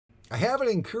I have an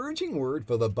encouraging word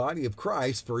for the body of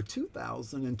Christ for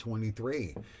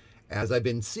 2023. As I've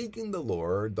been seeking the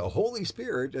Lord, the Holy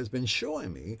Spirit has been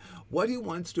showing me what He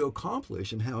wants to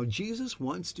accomplish and how Jesus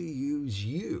wants to use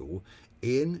you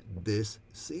in this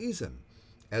season.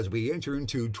 As we enter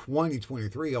into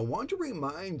 2023, I want to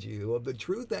remind you of the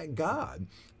truth that God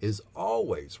is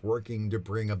always working to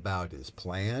bring about His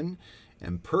plan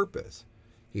and purpose.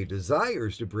 He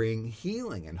desires to bring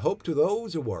healing and hope to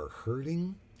those who are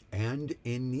hurting and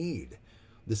in need.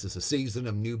 This is a season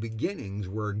of new beginnings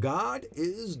where God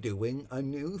is doing a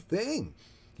new thing.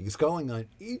 He's calling on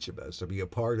each of us to be a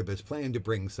part of His plan to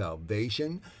bring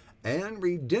salvation and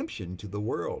redemption to the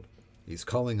world. He's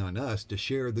calling on us to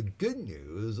share the good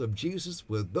news of Jesus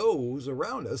with those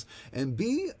around us and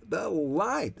be the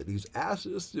light that He's asked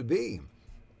us to be.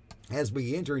 As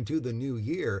we enter into the new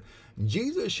year,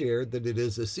 Jesus shared that it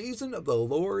is a season of the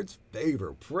Lord's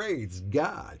favor. Praise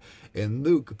God. In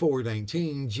Luke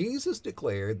 4:19, Jesus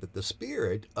declared that the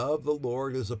Spirit of the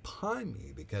Lord is upon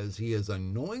me because He has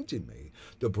anointed me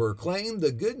to proclaim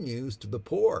the good news to the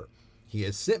poor. He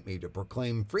has sent me to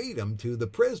proclaim freedom to the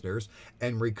prisoners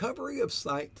and recovery of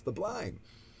sight to the blind,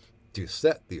 to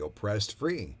set the oppressed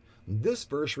free. This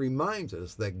verse reminds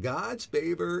us that God's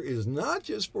favor is not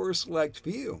just for a select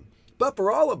few, but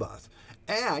for all of us.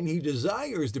 And He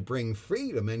desires to bring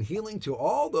freedom and healing to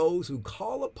all those who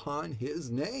call upon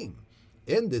His name.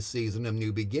 In this season of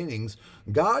new beginnings,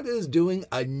 God is doing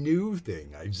a new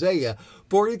thing. Isaiah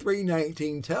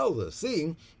 43:19 tells us,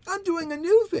 "See, I'm doing a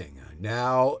new thing.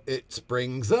 Now it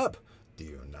springs up. Do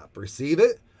you not perceive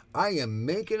it? I am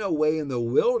making a way in the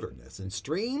wilderness and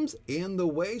streams in the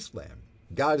wasteland."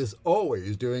 God is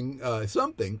always doing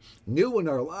something new in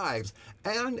our lives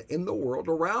and in the world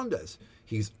around us.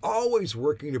 He's always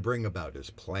working to bring about His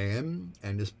plan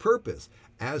and His purpose.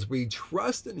 As we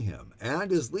trust in Him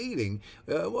and His leading,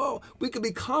 we can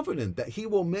be confident that He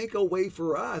will make a way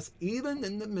for us even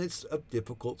in the midst of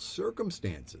difficult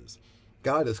circumstances.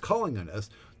 God is calling on us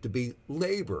to be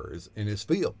laborers in His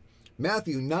field.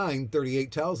 Matthew 9:38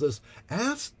 tells us,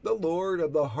 "Ask the Lord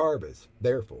of the harvest,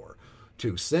 therefore,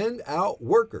 to send out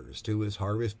workers to His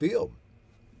harvest field."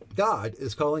 God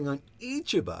is calling on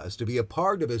each of us to be a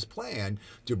part of His plan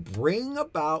to bring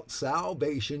about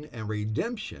salvation and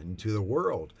redemption to the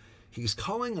world. He's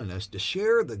calling on us to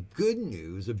share the good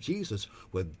news of Jesus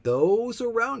with those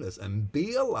around us and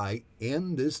be a light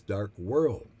in this dark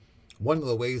world. One of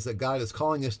the ways that God is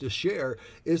calling us to share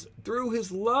is through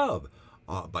His love,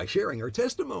 by sharing our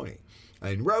testimony.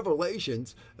 In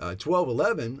Revelations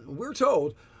 12:11, we're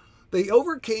told, "They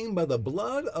overcame by the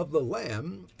blood of the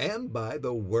Lamb and by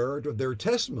the word of their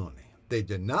testimony. They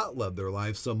did not love their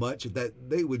lives so much that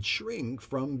they would shrink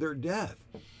from their death."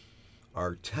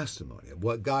 Our testimony of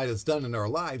what God has done in our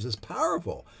lives is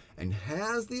powerful and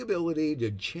has the ability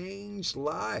to change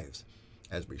lives.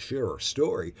 As we share our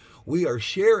story, we are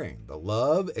sharing the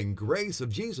love and grace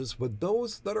of Jesus with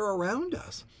those that are around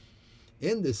us.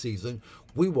 In this season,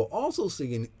 we will also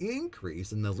see an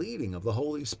increase in the leading of the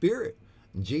Holy Spirit.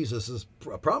 Jesus'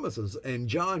 promises in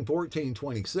John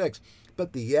 14:26,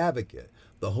 "But the Advocate,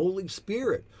 the Holy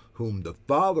Spirit, whom the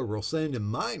Father will send in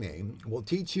my name, will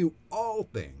teach you all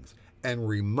things and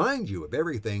remind you of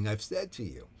everything I've said to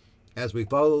you." As we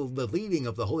follow the leading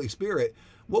of the Holy Spirit,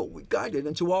 we'll be guided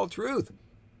into all truth.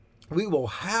 We will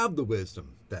have the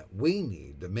wisdom that we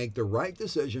need to make the right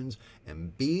decisions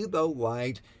and be the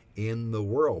light in the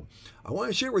world. I want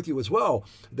to share with you as well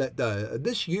that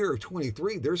this year of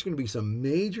 23, there's going to be some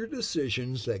major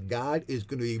decisions that God is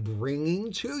going to be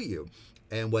bringing to you.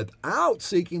 And without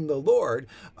seeking the Lord,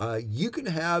 you can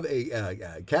have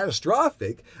a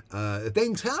catastrophic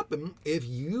things happen if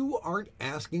you aren't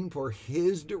asking for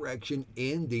His direction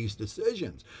in these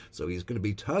decisions. So He's going to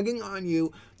be tugging on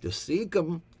you to seek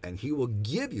Him, and He will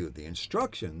give you the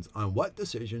instructions on what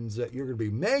decisions that you're going to be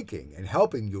making and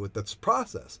helping you with this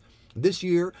process. This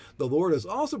year, the Lord is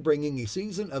also bringing a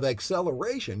season of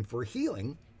acceleration for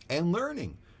healing and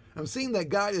learning. I'm seeing that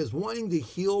God is wanting to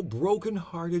heal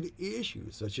broken-hearted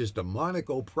issues such as demonic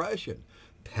oppression,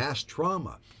 past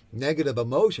trauma, negative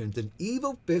emotions, and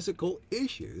evil physical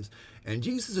issues. And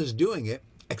Jesus is doing it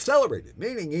accelerated,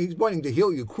 meaning He's wanting to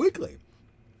heal you quickly.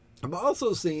 I'm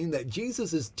also seeing that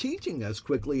Jesus is teaching us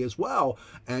quickly as well,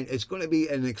 and it's going to be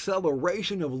an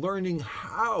acceleration of learning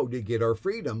how to get our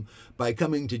freedom by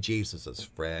coming to Jesus as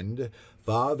friend,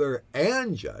 Father,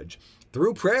 and Judge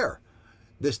through prayer.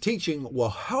 This teaching will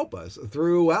help us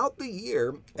throughout the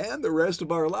year and the rest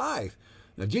of our life.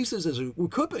 Now, Jesus is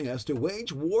equipping us to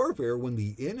wage warfare when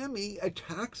the enemy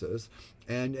attacks us,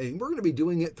 and we're going to be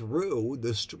doing it through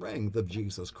the strength of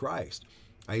Jesus Christ.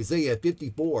 Isaiah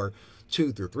 54,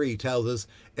 2 through 3 tells us,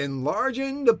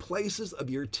 enlarging the places of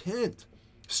your tent.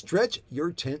 Stretch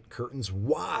your tent curtains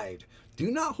wide.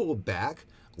 Do not hold back.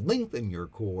 Lengthen your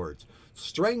cords.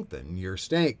 Strengthen your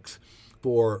stakes.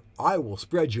 For I will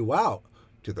spread you out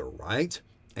to the right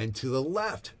and to the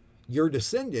left. Your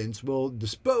descendants will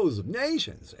dispose of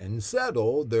nations and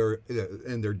settle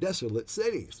in their desolate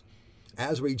cities.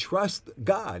 As we trust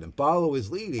God and follow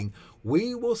His leading,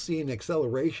 we will see an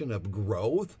acceleration of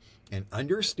growth and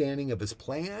understanding of His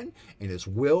plan and His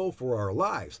will for our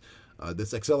lives.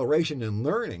 This acceleration in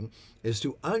learning is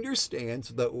to understand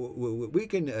so that we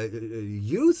can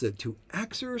use it to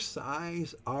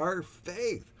exercise our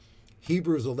faith.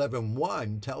 Hebrews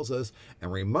 11:1 tells us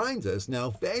and reminds us,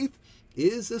 now faith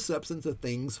is the substance of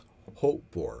things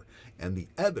hoped for and the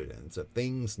evidence of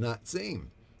things not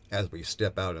seen. As we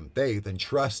step out in faith and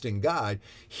trust in God,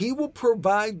 He will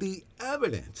provide the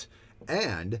evidence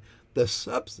and the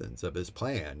substance of His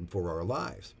plan for our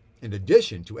lives. In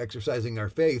addition to exercising our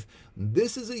faith,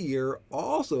 this is a year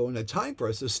also and a time for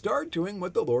us to start doing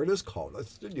what the Lord has called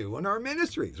us to do in our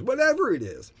ministries, whatever it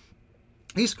is.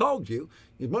 He's called you.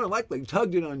 He's more likely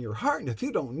tugged it on your heart. And if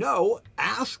you don't know,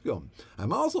 ask Him.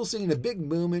 I'm also seeing a big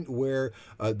movement where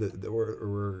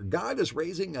God is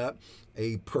raising up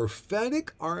a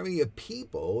prophetic army of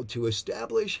people to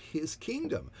establish His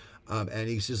kingdom. And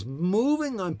He's just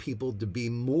moving on people to be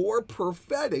more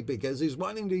prophetic because He's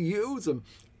wanting to use them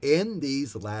in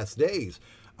these last days.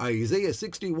 Isaiah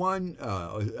 61,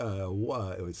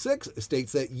 6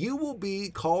 states that you will be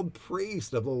called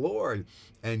priests of the Lord,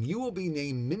 and you will be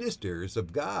named ministers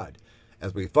of God.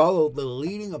 As we follow the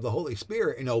leading of the Holy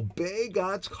Spirit and obey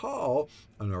God's call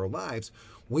on our lives,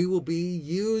 we will be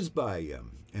used by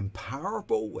Him in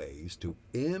powerful ways to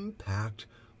impact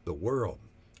the world.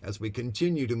 As we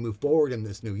continue to move forward in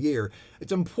this new year,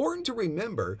 it's important to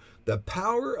remember the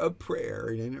power of prayer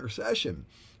and intercession.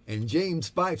 In James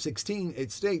 5:16,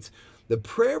 it states, the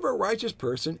prayer of a righteous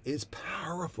person is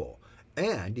powerful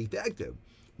and effective.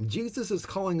 Jesus is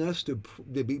calling us to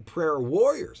be prayer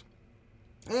warriors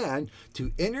and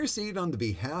to intercede on the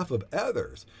behalf of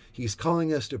others. He's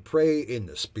calling us to pray in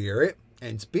the Spirit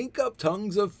and speak up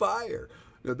tongues of fire.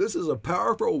 Now, this is a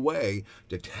powerful way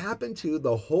to tap into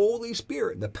the Holy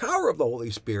Spirit, the power of the Holy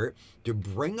Spirit, to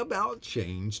bring about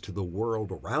change to the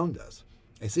world around us.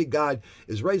 I see God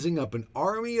is raising up an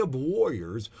army of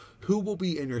warriors who will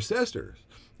be intercessors.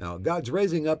 Now, God's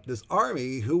raising up this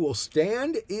army who will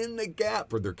stand in the gap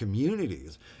for their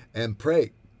communities and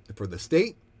pray for the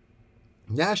state,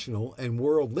 national, and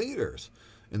world leaders.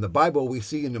 In the Bible, we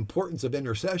see an importance of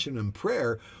intercession and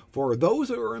prayer for those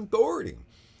who are in authority.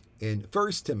 In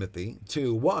 1 Timothy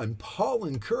 2:1, Paul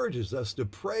encourages us to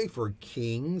pray for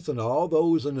kings and all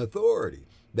those in authority,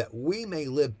 that we may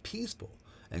live peaceful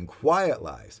and quiet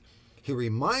lives. He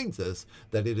reminds us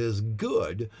that it is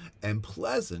good and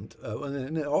pleasant,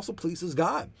 and it also pleases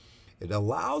God. It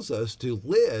allows us to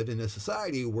live in a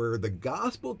society where the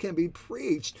gospel can be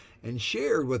preached and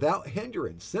shared without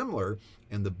hindrance. Similar,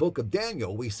 in the book of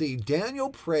Daniel, we see Daniel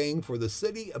praying for the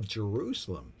city of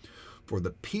Jerusalem, for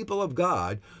the people of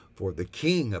God, for the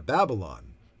king of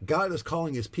Babylon. God is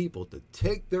calling His people to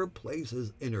take their place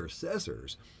as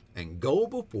intercessors and go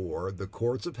before the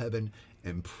courts of heaven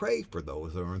and pray for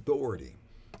those in authority.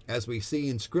 As we see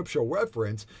in scriptural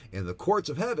reference in the courts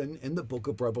of heaven in the book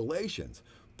of Revelations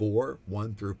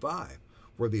 4:1 through 5,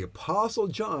 where the Apostle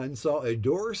John saw a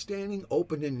door standing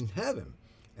open in heaven,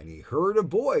 and he heard a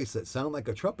voice that sounded like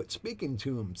a trumpet speaking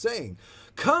to him, saying,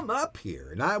 "Come up here,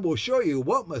 and I will show you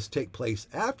what must take place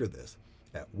after this."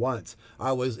 At once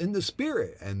I was in the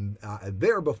Spirit, and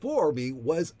there before me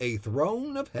was a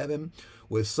throne of heaven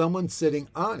with someone sitting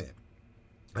on it.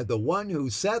 And the one who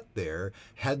sat there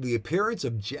had the appearance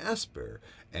of jasper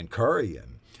and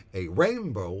carnelian. A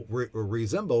rainbow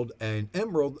resembled an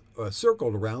emerald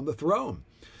circled around the throne.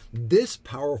 This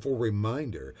powerful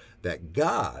reminder that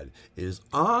God is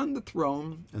on the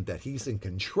throne and that He's in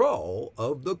control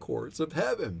of the courts of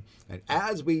heaven. And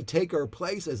as we take our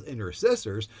place as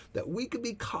intercessors, that we can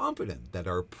be confident that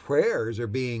our prayers are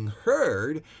being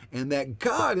heard and that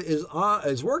God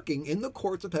is working in the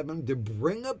courts of heaven to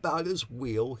bring about His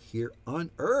will here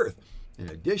on earth. In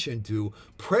addition to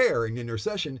prayer and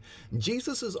intercession,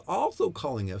 Jesus is also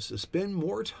calling us to spend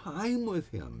more time with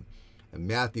Him. In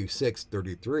Matthew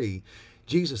 6:33,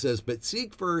 Jesus says, "But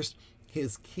seek first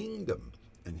His kingdom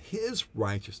and His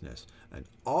righteousness, and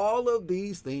all of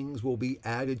these things will be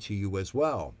added to you as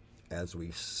well." As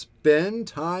we spend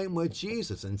time with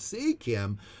Jesus and seek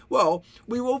Him, well,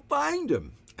 we will find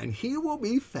Him. and he will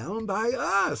be found by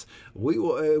us. We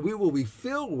will be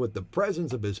filled with the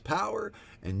presence of his power.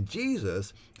 And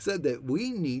Jesus said that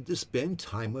we need to spend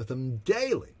time with him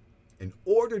daily in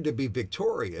order to be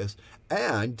victorious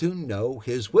and to know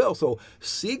his will. So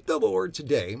seek the Lord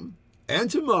today and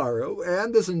tomorrow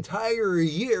and this entire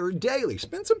year daily.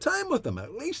 Spend some time with him,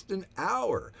 at least an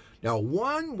hour. Now,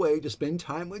 one way to spend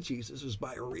time with Jesus is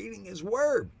by reading his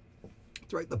word.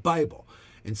 That's right, the Bible.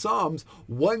 In Psalms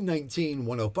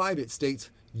 119:105, it states,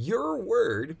 "Your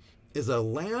word is a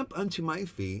lamp unto my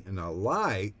feet and a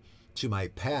light to my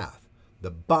path." The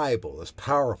Bible is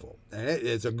powerful, and it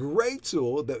is a great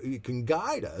tool that can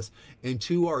guide us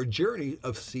into our journey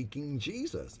of seeking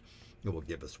Jesus. It will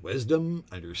give us wisdom,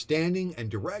 understanding, and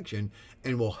direction,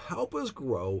 and will help us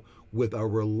grow with our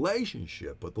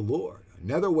relationship with the Lord.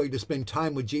 Another way to spend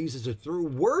time with Jesus is through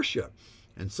worship.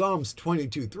 In Psalms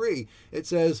 22:3, it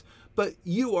says, "But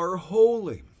you are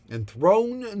holy,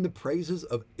 enthroned in the praises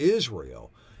of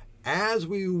Israel." As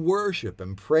we worship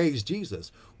and praise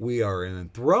Jesus, we are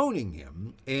enthroning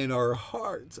him in our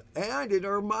hearts and in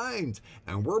our minds,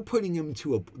 and we're putting him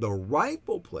to the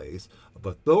rightful place of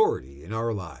authority in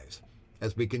our lives.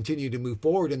 As we continue to move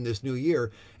forward in this new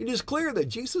year, it is clear that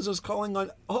Jesus is calling on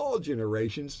all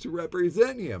generations to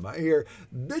represent him. I hear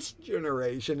this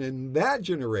generation and that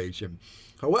generation.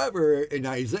 However, in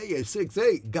Isaiah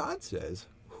 6:8, God says,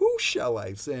 "Who shall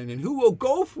I send and who will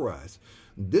go for us?"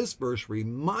 This verse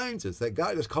reminds us that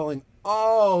God is calling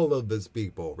all of his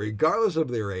people, regardless of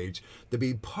their age, to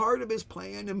be part of his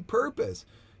plan and purpose.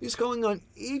 He's calling on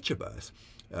each of us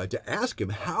to ask him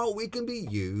how we can be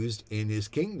used in his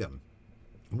kingdom.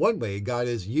 One way God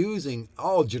is using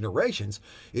all generations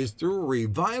is through a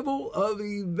revival of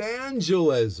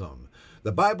evangelism.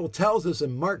 The Bible tells us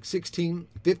in Mark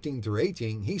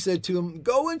 16:15-18, he said to him,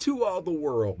 "Go into all the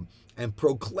world and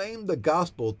proclaim the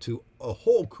gospel to a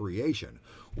whole creation.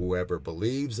 Whoever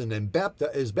believes and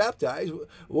is baptized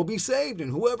will be saved,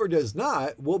 and whoever does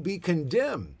not will be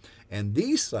condemned. And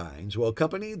these signs will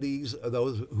accompany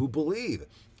those who believe.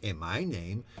 In my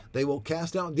name they will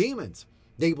cast out demons.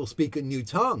 They will speak in new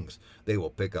tongues. They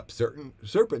will pick up certain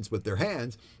serpents with their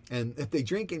hands, and if they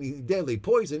drink any deadly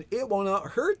poison, it will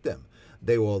not hurt them.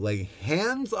 They will lay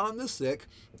hands on the sick,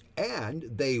 and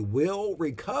they will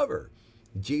recover."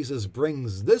 Jesus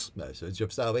brings this message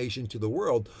of salvation to the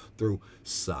world through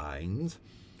signs,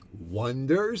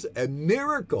 wonders, and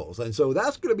miracles. And so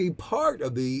that's going to be part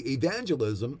of the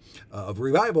evangelism, of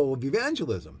revival of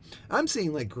evangelism. I'm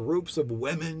seeing like groups of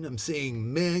women. I'm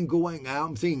seeing men going out.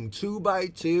 I'm seeing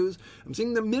 2x2s. I'm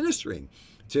seeing them ministering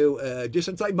to just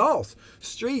inside malls,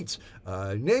 streets,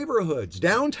 neighborhoods,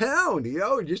 downtown,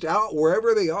 just out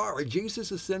wherever they are.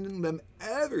 Jesus is sending them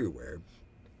everywhere.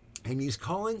 And he's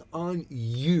calling on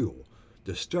you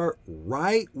to start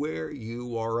right where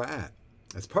you are at.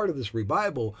 As part of this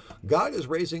revival, God is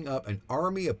raising up an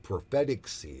army of prophetic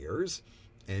seers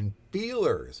and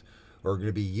feelers who are going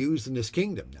to be used in his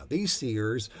kingdom. Now, these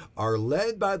seers are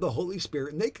led by the Holy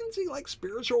Spirit, and they can see like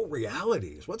spiritual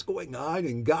realities, what's going on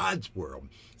in God's world,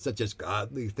 such as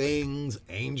godly things,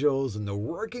 angels, and the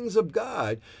workings of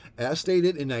God, as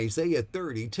stated in Isaiah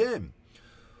 30:10.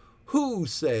 "Who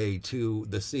say to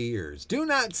the seers, 'Do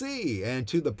not see,' and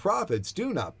to the prophets,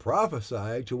 'Do not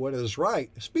prophesy to what is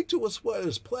right. Speak to us what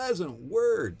is pleasant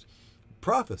words.'"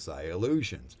 Prophesy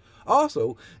illusions.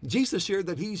 Also, Jesus shared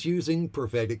that he's using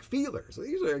prophetic feelers.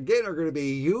 These are going to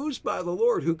be used by the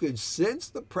Lord, who could sense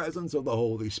the presence of the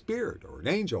Holy Spirit or an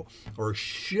angel, or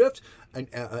shift an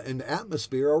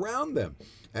atmosphere around them.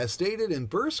 As stated in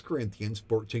 1 Corinthians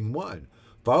 14:1.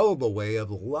 Follow the way of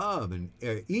love and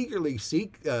eagerly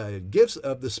seek gifts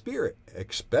of the Spirit,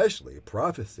 especially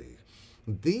prophecy.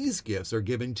 These gifts are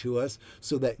given to us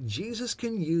so that Jesus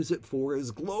can use it for his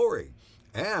glory,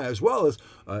 as well as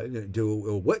to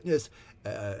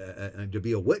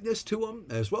be a witness to him,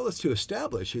 as well as to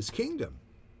establish his kingdom.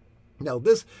 Now,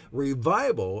 this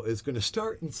revival is going to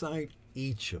start inside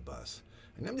each of us.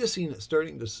 And I'm just seeing it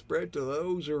starting to spread to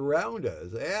those around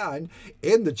us. And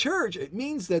in the church, it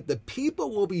means that the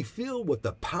people will be filled with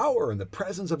the power and the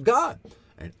presence of God.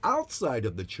 And outside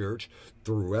of the church,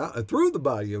 through the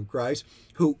body of Christ,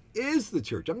 who is the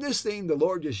church. I'm just seeing the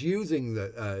Lord just using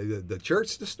the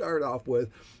church to start off with.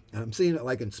 I'm seeing it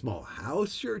like in small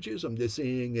house churches. I'm just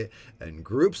seeing it in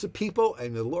groups of people.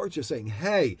 And the Lord's just saying,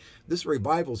 hey, this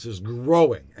revival is just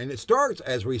growing. And it starts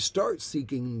as we start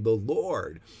seeking the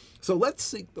Lord. So let's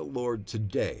seek the Lord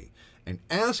today and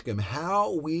ask him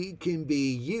how we can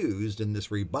be used in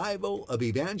this revival of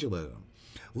evangelism.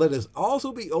 Let us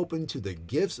also be open to the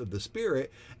gifts of the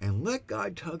Spirit and let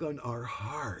God tug on our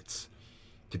hearts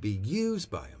to be used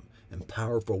by him in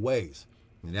powerful ways.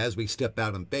 And as we step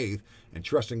out in faith and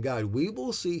trust in God, we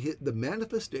will see the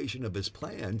manifestation of his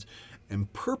plans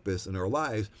and purpose in our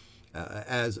lives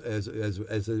as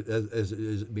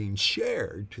is being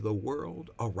shared to the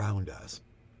world around us.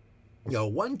 You know,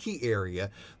 one key area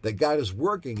that God is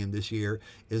working in this year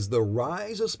is the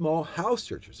rise of small house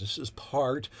churches. This is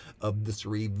part of this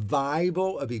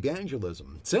revival of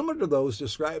evangelism. Similar to those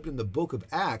described in the book of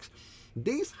Acts,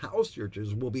 these house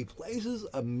churches will be places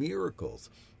of miracles,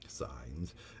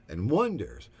 signs, and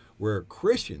wonders where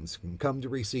Christians can come to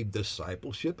receive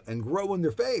discipleship and grow in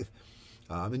their faith.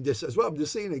 And just as well, I'm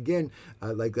just seeing again,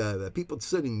 people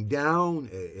sitting down,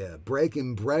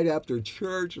 breaking bread after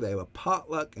church. They have a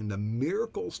potluck, and the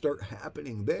miracles start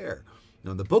happening there.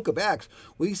 Now, in the book of Acts,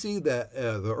 we see that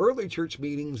the early church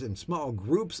meetings in small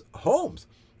groups, homes,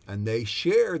 and they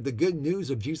shared the good news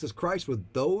of Jesus Christ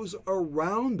with those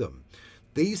around them.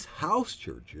 These house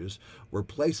churches were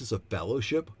places of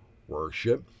fellowship,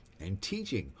 worship, and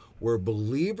teaching, where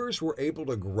believers were able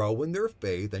to grow in their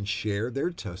faith and share their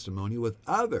testimony with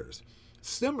others.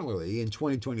 Similarly, in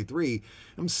 2023,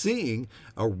 I'm seeing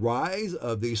a rise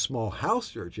of these small house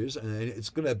churches, and it's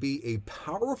going to be a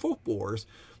powerful force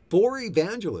for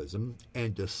evangelism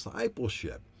and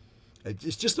discipleship.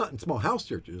 It's just not in small house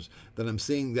churches that I'm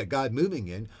seeing that God moving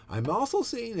in. I'm also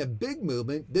seeing a big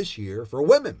movement this year for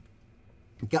women.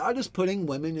 God is putting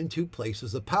women into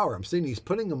places of power. I'm seeing he's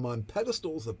putting them on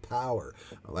pedestals of power,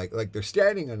 like they're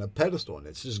standing on a pedestal, and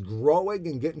it's just growing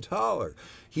and getting taller.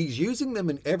 He's using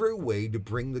them in every way to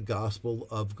bring the gospel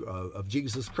of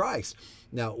Jesus Christ.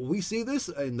 Now, we see this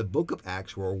in the book of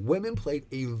Acts, where women played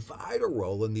a vital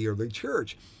role in the early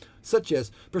church, such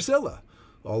as Priscilla,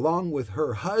 along with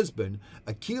her husband,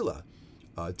 Aquila,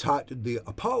 taught the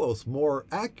Apollos more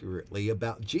accurately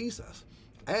about Jesus.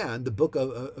 And the book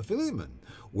of Philemon,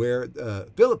 where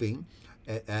Philippine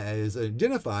is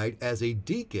identified as a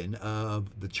deacon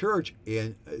of the church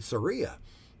in Syria.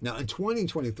 Now, in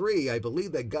 2023, I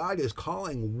believe that God is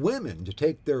calling women to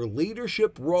take their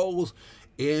leadership roles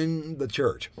in the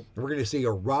church. We're going to see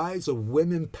a rise of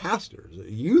women pastors,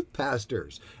 youth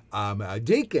pastors,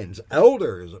 deacons,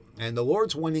 elders, and the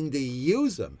Lord's wanting to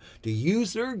use them, to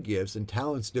use their gifts and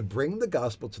talents to bring the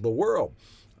gospel to the world.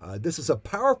 This is a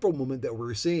powerful moment that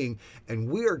we're seeing, and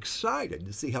we are excited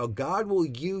to see how God will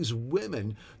use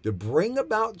women to bring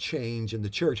about change in the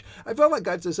church. I felt like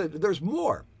God said there's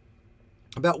more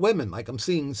about women. Like, I'm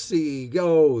seeing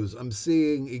CEOs, I'm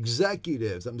seeing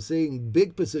executives, I'm seeing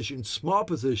big positions, small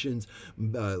positions,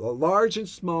 large and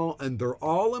small, and they're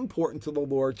all important to the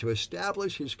Lord to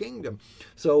establish his kingdom.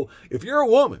 So if you're a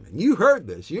woman and you heard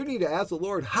this, you need to ask the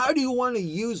Lord, how do you want to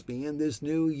use me in this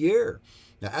new year?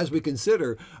 Now, as we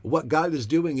consider what God is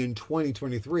doing in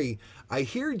 2023, I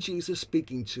hear Jesus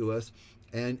speaking to us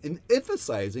and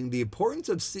emphasizing the importance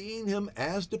of seeing him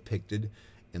as depicted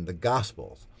in the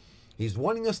Gospels. He's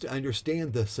wanting us to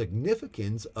understand the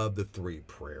significance of the three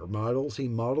prayer models he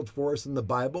modeled for us in the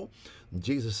Bible. And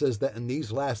Jesus says that in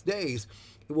these last days,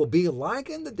 it will be like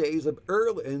in the days of the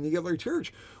early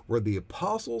church, where the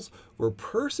apostles were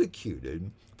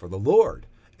persecuted for the Lord.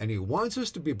 And he wants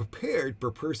us to be prepared for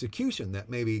persecution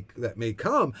that may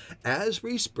come as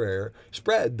we spread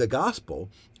the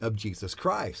gospel of Jesus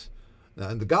Christ. Now,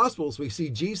 in the Gospels, we see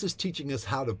Jesus teaching us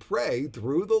how to pray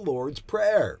through the Lord's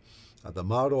Prayer, the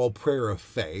model prayer of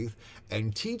faith,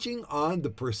 and teaching on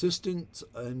the persistence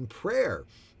in prayer.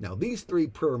 Now, these three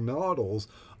prayer models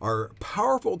are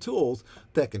powerful tools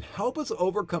that can help us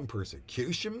overcome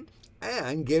persecution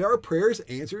and get our prayers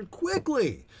answered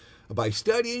quickly. By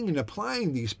studying and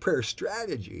applying these prayer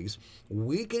strategies,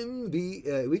 we can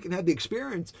have the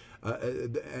experience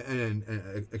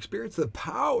and experience the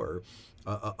power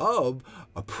of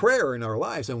a prayer in our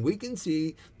lives, and we can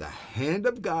see the hand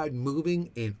of God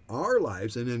moving in our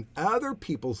lives and in other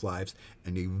people's lives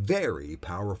in a very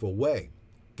powerful way.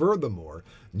 Furthermore,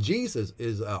 Jesus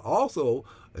is also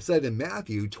said in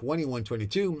Matthew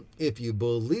 21:22, if you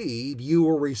believe, you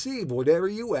will receive whatever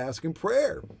you ask in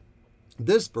prayer.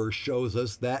 This verse shows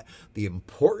us that the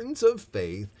importance of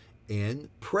faith in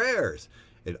prayers.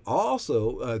 It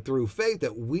also, through faith,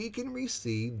 that we can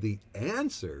receive the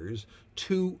answers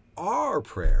to our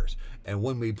prayers. And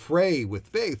when we pray with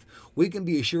faith, we can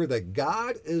be assured that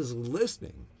God is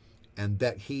listening and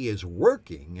that he is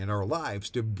working in our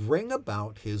lives to bring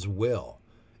about his will.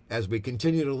 As we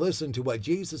continue to listen to what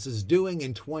Jesus is doing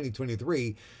in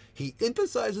 2023, he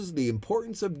emphasizes the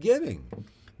importance of giving.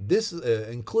 This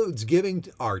includes giving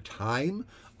our time,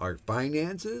 our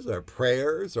finances, our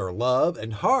prayers, our love,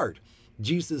 and heart.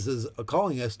 Jesus is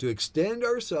calling us to extend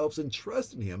ourselves and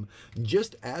trust in him,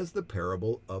 just as the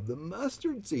parable of the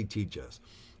mustard seed teaches us.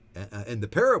 In the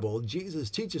parable, Jesus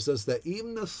teaches us that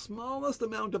even the smallest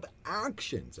amount of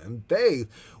actions and faith,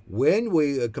 when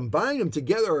we combine them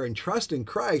together and trust in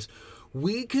Christ,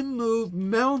 we can move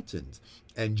mountains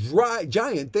and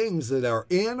giant things that are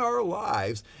in our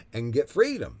lives and get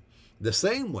freedom. The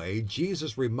same way,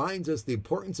 Jesus reminds us the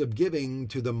importance of giving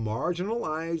to the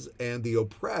marginalized and the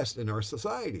oppressed in our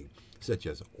society, such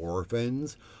as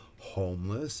orphans,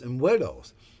 homeless, and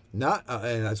widows, and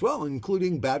as well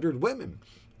including battered women.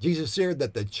 Jesus shared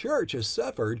that the church has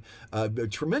suffered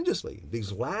tremendously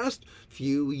these last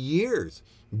few years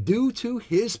due to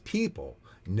his people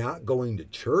not going to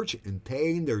church and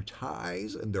paying their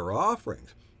tithes and their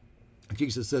offerings.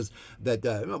 Jesus says that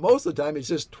most of the time it's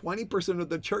just 20% of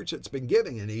the church that's been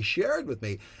giving, and he shared with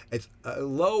me it's a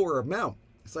lower amount.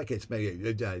 It's like it's maybe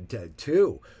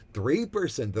 2-3%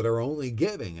 that are only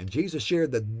giving. And Jesus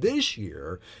shared that this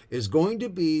year is going to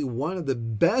be one of the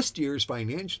best years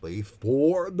financially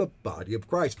for the body of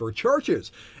Christ, for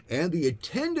churches. And the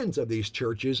attendance of these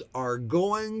churches are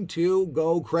going to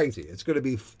go crazy. It's going to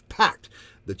be packed.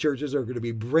 The churches are going to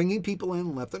be bringing people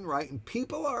in left and right, and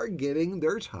people are getting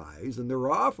their tithes and their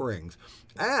offerings.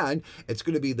 And it's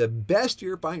going to be the best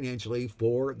year financially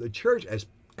for the church as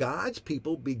God's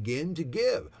people begin to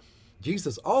give.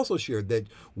 Jesus also shared that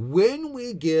when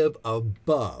we give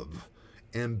above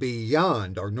and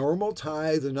beyond our normal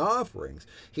tithes and offerings,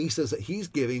 he says that he's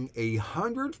giving a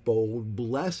 100-fold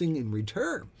blessing in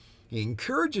return. He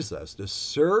encourages us to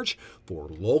search for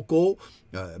local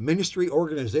ministry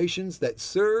organizations that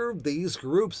serve these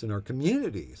groups in our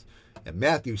communities. In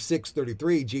Matthew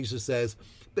 6:33, Jesus says,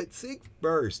 "But seek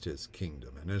first his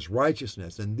kingdom and his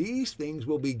righteousness, and these things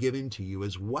will be given to you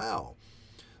as well."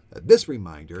 This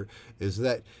reminder is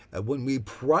that when we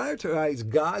prioritize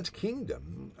God's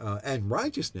kingdom and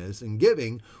righteousness and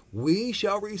giving, we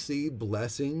shall receive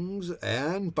blessings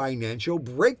and financial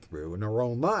breakthrough in our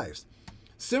own lives.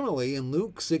 Similarly, in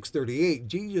Luke 6:38,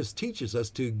 Jesus teaches us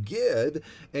to give,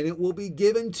 and it will be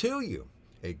given to you.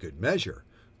 A good measure,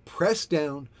 pressed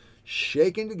down,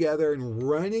 shaken together, and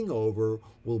running over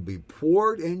will be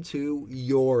poured into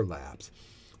your laps.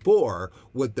 For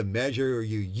with the measure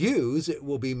you use, it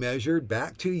will be measured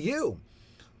back to you.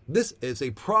 This is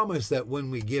a promise that when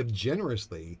we give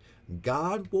generously,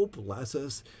 God will bless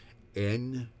us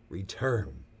in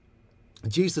return.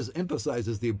 Jesus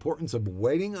emphasizes the importance of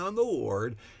waiting on the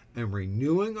Lord and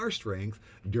renewing our strength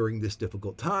during this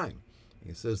difficult time.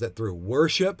 He says that through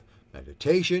worship,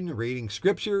 meditation, reading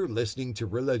scripture, listening to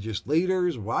religious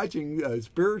leaders, watching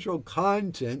spiritual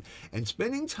content, and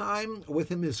spending time with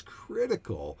him is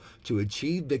critical to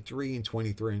achieve victory in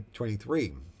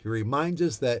 2023. He reminds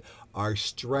us that our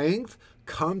strength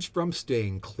comes from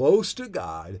staying close to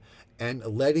God and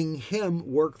letting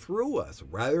him work through us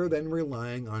rather than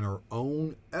relying on our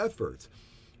own efforts.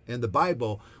 In the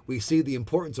Bible, we see the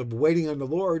importance of waiting on the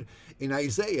Lord in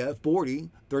Isaiah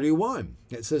 40:31.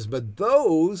 It says, "But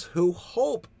those who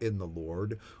hope in the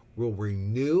Lord will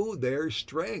renew their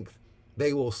strength.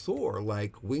 They will soar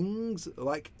like wings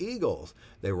like eagles.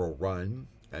 They will run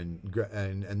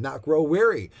and not grow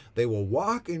weary. They will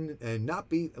walk and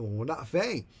will not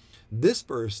faint." This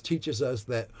verse teaches us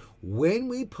that when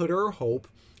we put our hope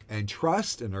and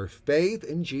trust and our faith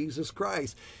in Jesus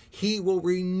Christ, he will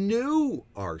renew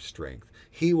our strength.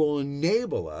 He will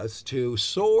enable us to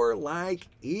soar like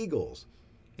eagles.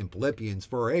 In Philippians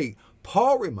 4:8,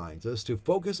 Paul reminds us to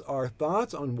focus our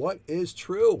thoughts on what is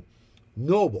true,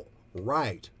 noble,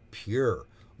 right, pure,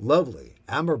 lovely,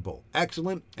 admirable,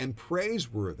 excellent, and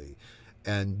praiseworthy.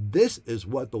 And this is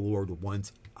what the Lord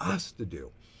wants us to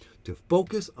do, to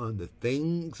focus on the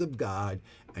things of God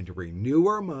and to renew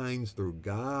our minds through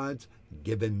God's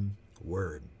given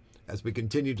word. As we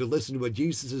continue to listen to what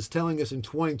Jesus is telling us in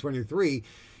 2023,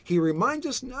 he reminds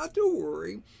us not to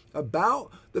worry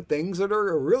about the things that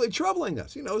are really troubling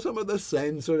us. Some of the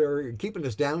sins that are keeping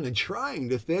us down and trying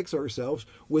to fix ourselves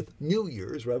with New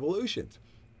Year's resolutions.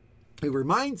 He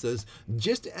reminds us,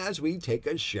 just as we take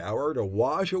a shower to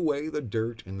wash away the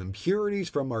dirt and impurities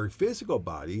from our physical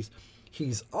bodies,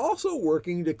 he's also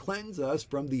working to cleanse us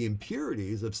from the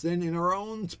impurities of sin in our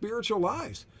own spiritual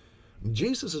lives.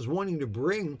 Jesus is wanting to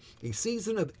bring a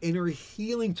season of inner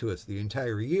healing to us the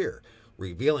entire year,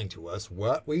 revealing to us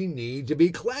what we need to be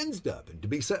cleansed of and to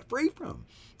be set free from.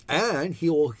 And he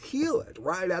will heal it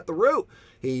right at the root.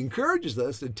 He encourages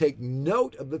us to take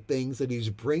note of the things that he's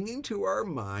bringing to our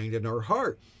mind and our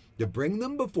heart, to bring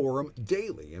them before him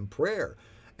daily in prayer.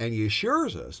 And he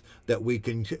assures us that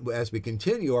as we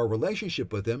continue our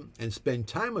relationship with him and spend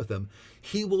time with him,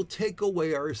 he will take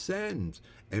away our sins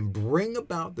and bring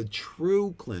about the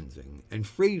true cleansing and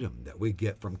freedom that we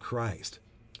get from Christ.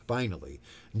 Finally,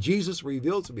 Jesus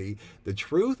revealed to me the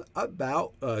truth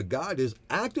about God is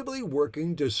actively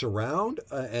working to surround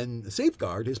and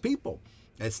safeguard his people.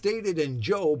 As stated in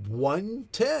Job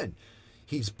 1:10,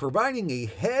 he's providing a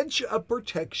hedge of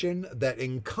protection that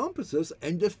encompasses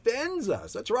and defends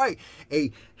us. That's right,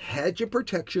 a hedge of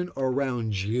protection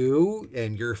around you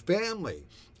and your family.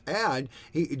 And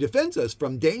he defends us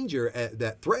from danger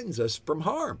that threatens us from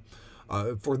harm.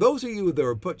 For those of you that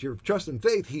are put your trust in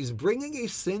faith, he's bringing a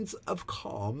sense of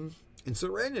calm and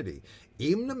serenity,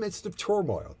 even in the midst of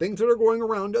turmoil. Things that are going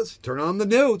around us, turn on the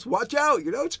news, watch out,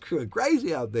 it's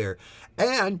crazy out there.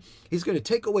 And he's going to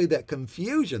take away that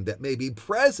confusion that may be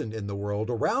present in the world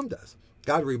around us.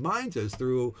 God reminds us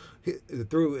through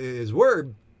his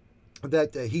word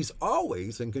that he's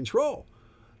always in control,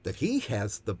 that he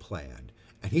has the plan.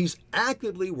 And he's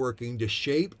actively working to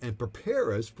shape and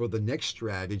prepare us for the next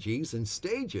strategies and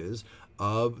stages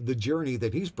of the journey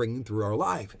that he's bringing through our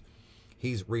life.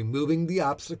 He's removing the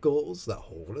obstacles that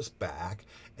hold us back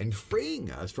and freeing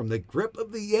us from the grip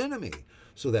of the enemy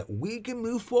so that we can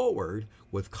move forward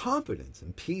with confidence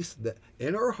and peace that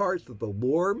in our hearts that the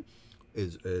Lord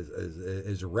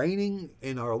is reigning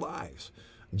in our lives.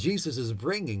 Jesus is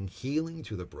bringing healing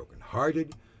to the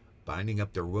brokenhearted, binding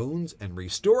up their wounds and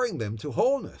restoring them to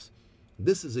wholeness.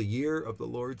 This is a year of the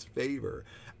Lord's favor,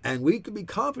 and we can be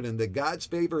confident that God's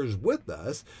favor is with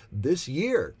us this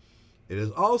year. It is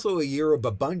also a year of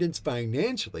abundance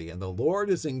financially, and the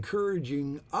Lord is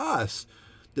encouraging us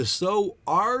to sow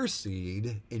our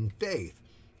seed in faith,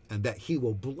 and that he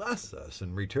will bless us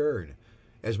in return.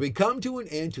 As we come to an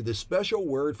end to this special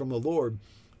word from the Lord,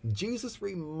 Jesus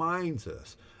reminds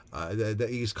us that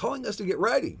he's calling us to get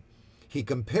ready. He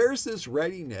compares this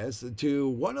readiness to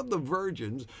one of the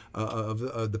virgins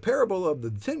of the parable of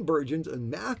the 10 virgins in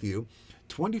Matthew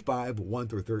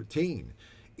 25:1-13.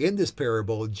 In this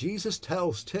parable, Jesus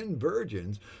tells 10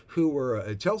 virgins who were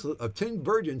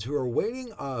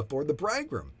waiting for the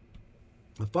bridegroom.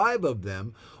 5 of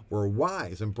them were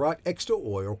wise and brought extra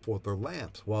oil for their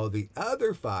lamps, while the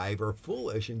other 5 are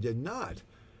foolish and did not.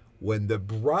 When the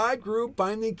bridegroom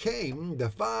finally came, the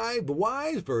 5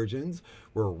 wise virgins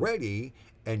were ready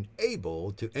and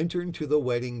able to enter into the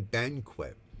wedding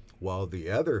banquet, while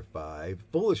the other 5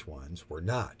 foolish ones were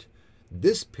not.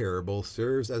 This parable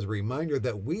serves as a reminder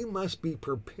that we must be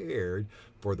prepared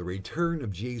for the return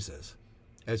of Jesus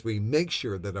as we make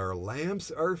sure that our lamps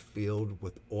are filled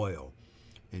with oil.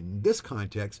 In this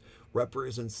context,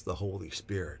 represents the Holy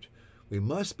Spirit. We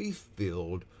must be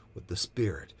filled with the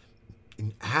Spirit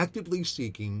and actively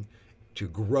seeking to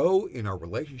grow in our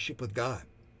relationship with God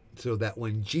so that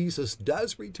when Jesus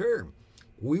does return,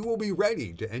 we will be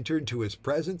ready to enter into his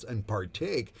presence and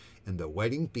partake in the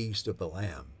wedding feast of the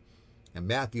Lamb. In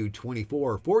Matthew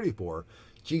 24:44,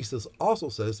 Jesus also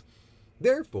says,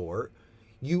 "Therefore,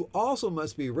 you also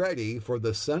must be ready, for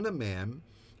the Son of Man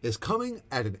is coming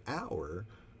at an hour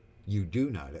you do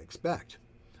not expect."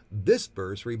 This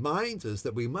verse reminds us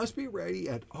that we must be ready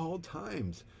at all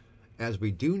times, as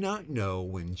we do not know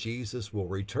when Jesus will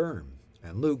return.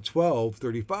 And Luke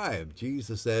 12:35,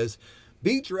 Jesus says,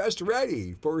 "Be dressed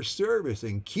ready for service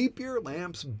and keep your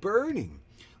lamps burning."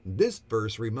 This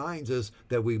verse reminds us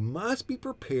that we must be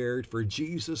prepared for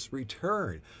Jesus'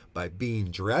 return by being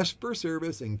dressed for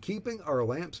service and keeping our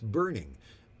lamps burning,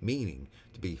 meaning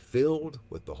to be filled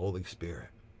with the Holy Spirit.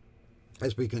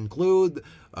 As we conclude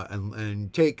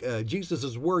and take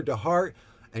Jesus' word to heart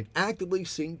and actively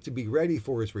seek to be ready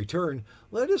for his return,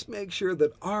 let us make sure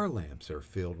that our lamps are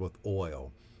filled with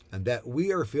oil and that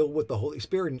we are filled with the Holy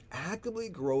Spirit and actively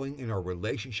growing in our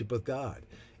relationship with God.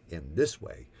 In this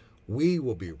way, we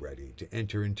will be ready to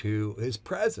enter into his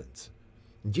presence.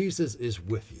 Jesus is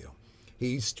with you.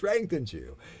 He strengthens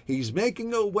you. He's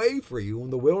making a way for you in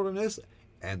the wilderness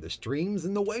and the streams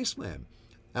in the wasteland.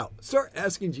 Now, start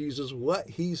asking Jesus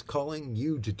what he's calling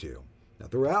you to do. Now,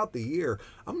 throughout the year,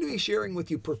 I'm going to be sharing with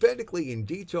you prophetically in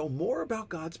detail more about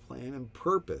God's plan and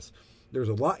purpose. There's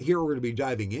a lot here we're going to be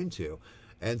diving into.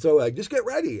 And so just get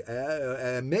ready.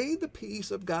 And may the peace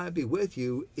of God be with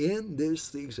you in this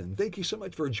season. Thank you so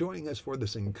much for joining us for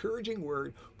this encouraging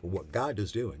word for what God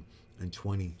is doing in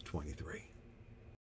 2023.